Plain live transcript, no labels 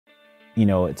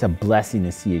it's a blessing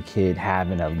to see a kid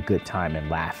having a good time and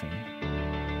laughing.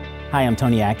 Hi, I'm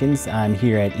Tony Adkins. I'm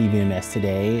here at EVMS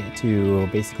today to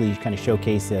basically kind of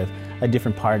showcase a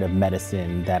different part of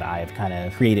medicine that I've kind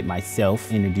of created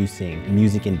myself, introducing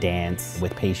music and dance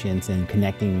with patients and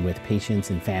connecting with patients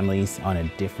and families on a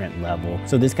different level.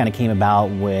 So this kind of came about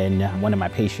when one of my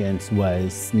patients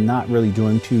was not really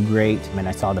doing too great, and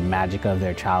I saw the magic of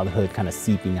their childhood kind of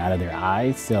seeping out of their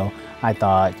eyes. So I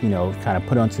thought, kind of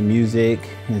put on some music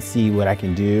and see what I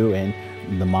can do, and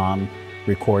the mom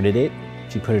recorded it.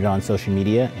 She put it on social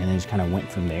media and then just kind of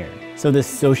went from there. So this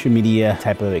social media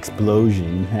type of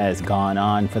explosion has gone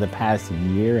on for the past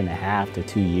 1.5 to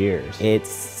 2 years. It's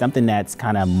something that's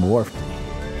kind of morphed.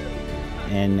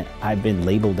 And I've been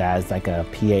labeled as like a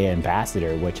PA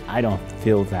ambassador, which I don't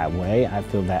feel that way. I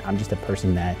feel that I'm just a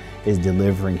person that is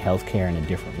delivering healthcare in a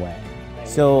different way.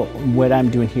 So what I'm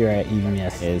doing here at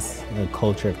EVMS is a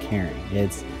culture of caring.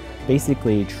 It's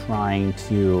basically trying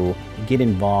to get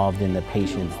involved in the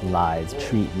patient's lives,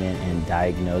 treatment and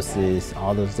diagnosis,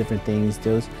 all those different things.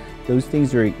 Those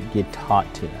things get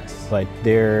taught to us. But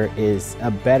there is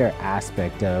a better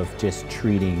aspect of just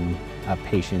treating a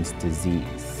patient's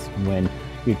disease. When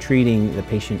you're treating the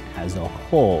patient as a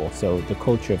whole, so the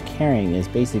culture of caring is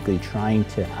basically trying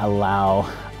to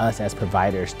allow us as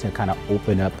providers to kind of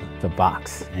open up the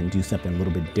box and do something a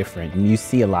little bit different. And you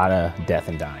see a lot of death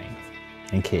and dying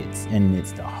in kids, and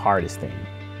it's the hardest thing.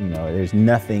 There's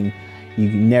nothing, you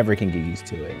never can get used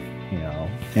to it,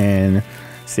 And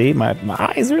see, my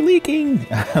eyes are leaking,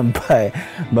 but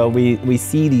we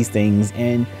see these things,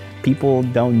 and people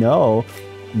don't know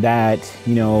that,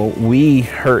 we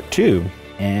hurt too.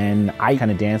 And I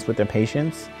kind of dance with the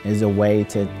patients as a way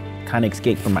to kind of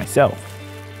escape from myself.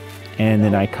 And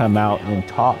then I come out and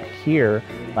talk here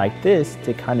like this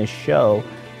to kind of show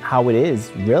how it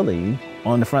is really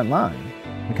on the front line,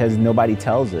 because nobody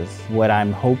tells us. What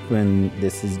I'm hoping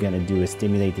this is going to do is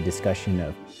stimulate the discussion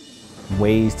of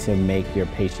ways to make your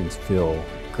patients feel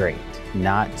great,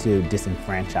 not to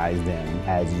disenfranchise them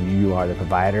as you are the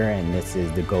provider and this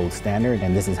is the gold standard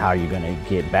and this is how you're going to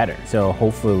get better. So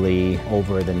hopefully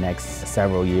over the next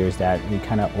several years that we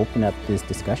kind of open up this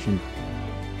discussion